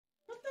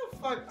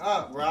fuck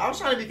up, bro. I was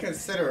trying to be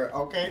considerate,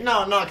 okay?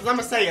 No, because I'm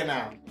gonna say it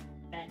now.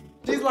 Okay.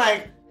 She's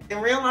like,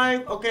 in real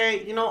life,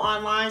 okay, you know,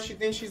 online, she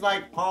thinks she's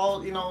like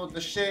all, you know,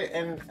 the shit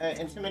and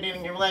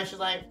intimidating in real life. She's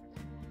like,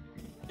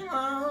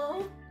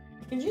 hello,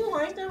 did you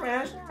like the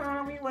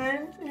restaurant we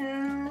went to?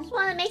 I just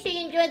want to make sure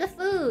you enjoy the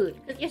food,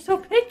 because you're so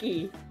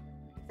picky.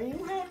 Are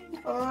you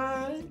having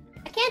fun?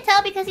 I can't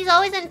tell because he's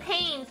always in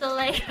pain, so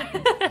like...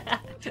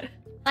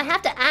 I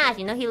have to ask,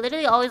 you know, he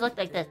literally always looked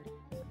like this.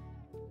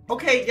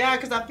 Okay, yeah,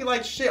 because I feel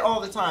like shit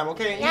all the time,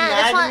 okay? And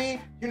Yeah,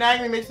 you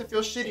nagging me makes it feel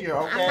shittier,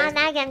 okay? I'm not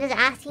nagging, I'm just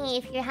asking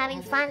if you're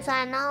having fun so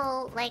I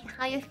know, like,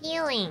 how you're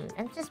feeling.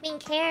 I'm just being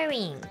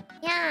caring.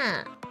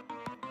 Yeah.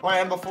 Wait,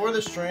 and before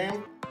the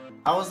stream,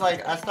 I was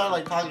like, I started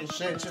like talking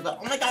shit, and she was like,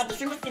 oh my god, the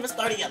stream hasn't even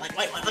started yet. Like,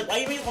 why are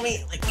you waiting for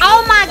me? Like,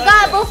 oh my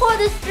god, before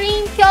the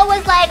stream, Kyo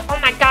was like, oh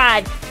my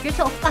god, you're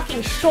so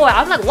fucking short.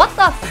 I'm like, what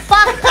the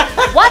fuck?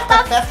 What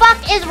the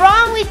fuck is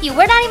wrong with you?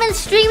 We're not even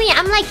streaming.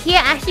 I'm like here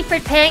actually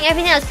preparing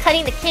everything. I was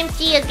cutting the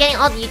kimchi, I was getting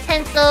all the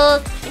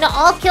utensils. You know,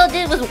 all Kyo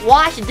did was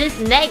wash this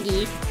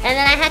negi, and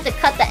then I had to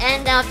cut the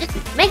end off, just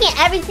making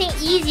everything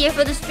easier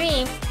for the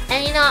stream.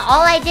 And you know,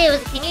 all I did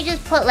was, can you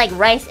just put like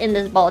rice in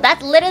this bowl?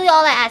 That's literally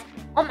all I asked.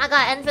 Oh my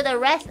god, and for the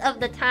rest of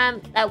the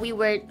time that we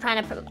were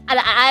trying to,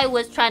 I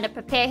was trying to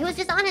prepare, he was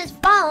just on his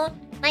phone,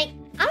 like,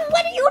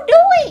 what are you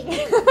doing?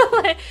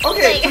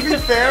 Okay, to be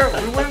fair,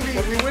 we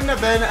wouldn't have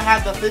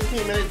had the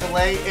 15-minute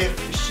delay if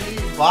she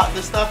bought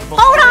this stuff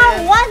beforehand. Hold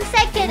on 1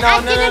 second,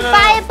 I didn't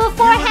buy it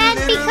beforehand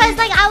because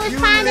like I was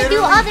trying to do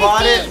other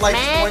things, it, like,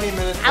 man. 20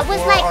 minutes I was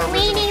like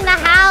cleaning the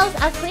house,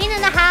 I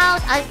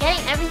was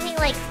getting everything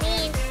like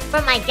clean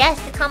for my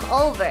guests to come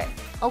over,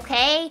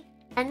 okay?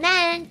 And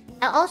then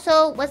I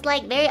also was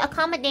like very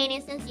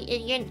accommodating since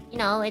you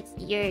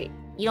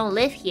don't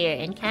live here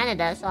in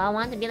Canada, so I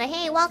wanted to be like,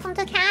 hey, welcome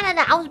to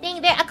Canada. I was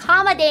being very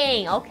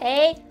accommodating,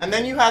 okay? And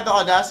then you had the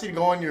audacity to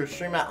go on your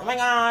stream at, oh my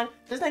god,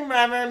 this thing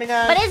forever,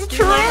 because... But it's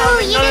true,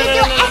 you didn't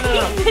do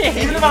anything.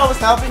 Even if I was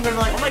helping, they're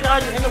like, oh my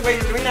god, you're in the way,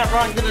 you're doing that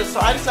wrong. So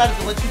I decided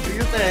to let you do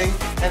your thing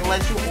and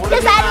let you order.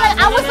 Because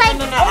I was like,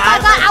 oh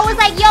my god, I was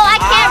like, yo, I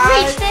can't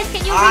reach this.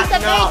 Can you reach the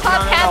very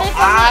top cabinet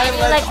for me? And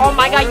you're like, oh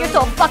my god, you're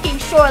so fucking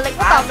short. Like,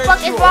 what the fuck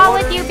is wrong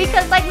with you?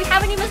 Because like we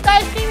haven't even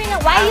started streaming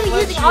yet. Why are you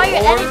using all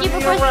your energy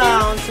before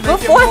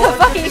the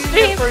fucking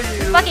stream?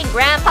 Fucking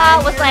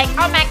grandpa was like,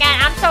 oh my god,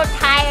 I'm so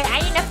tired.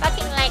 I need a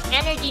fucking like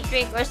energy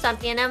drink or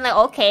something. And I'm like,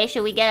 okay,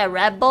 should we get a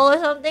Red Bull or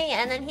something?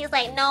 And then he's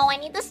like, no, I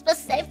need the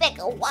specific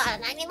one.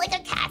 I need like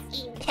a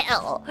caffeine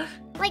pill.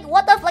 Like,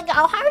 what the fuck?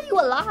 How are you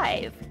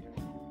alive?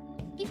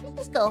 You should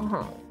just go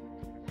home.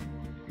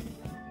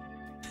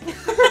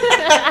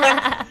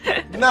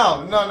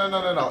 No.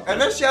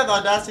 And then she had the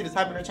audacity to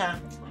type in her chat,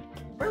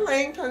 we're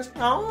late because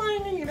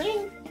you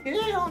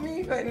didn't help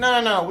me.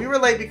 No. We were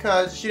late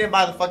because she didn't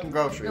buy the fucking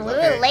groceries. No, we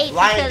were late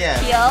because again.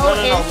 Kyo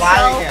is so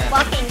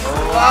fucking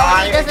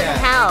slow. He doesn't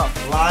help.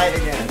 Lie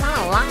again. It's not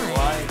a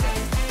lie.